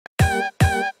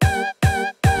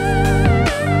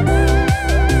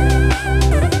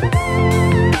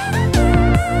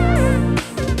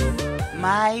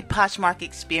my Poshmark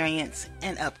experience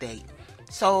and update.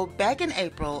 So back in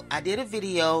April, I did a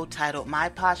video titled My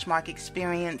Poshmark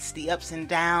Experience, the Ups and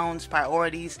Downs,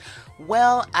 Priorities.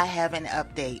 Well, I have an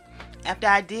update. After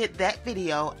I did that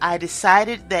video, I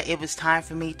decided that it was time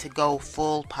for me to go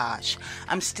full posh.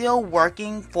 I'm still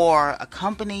working for a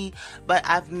company, but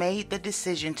I've made the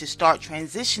decision to start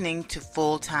transitioning to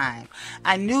full time.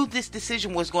 I knew this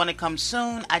decision was going to come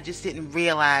soon. I just didn't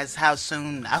realize how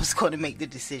soon I was going to make the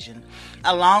decision.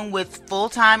 Along with full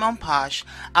time on Posh,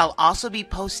 I'll also be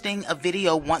posting a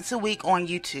video once a week on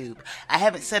YouTube. I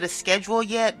haven't set a schedule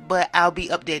yet, but I'll be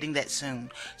updating that soon.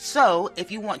 So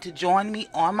if you want to join me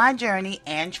on my journey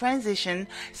and transition,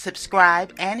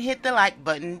 subscribe and hit the like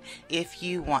button if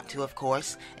you want to, of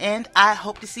course, and I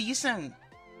hope to see you soon.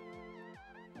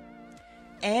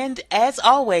 And as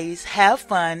always, have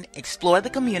fun, explore the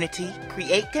community,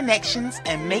 create connections,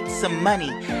 and make some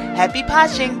money. Happy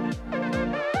poshing!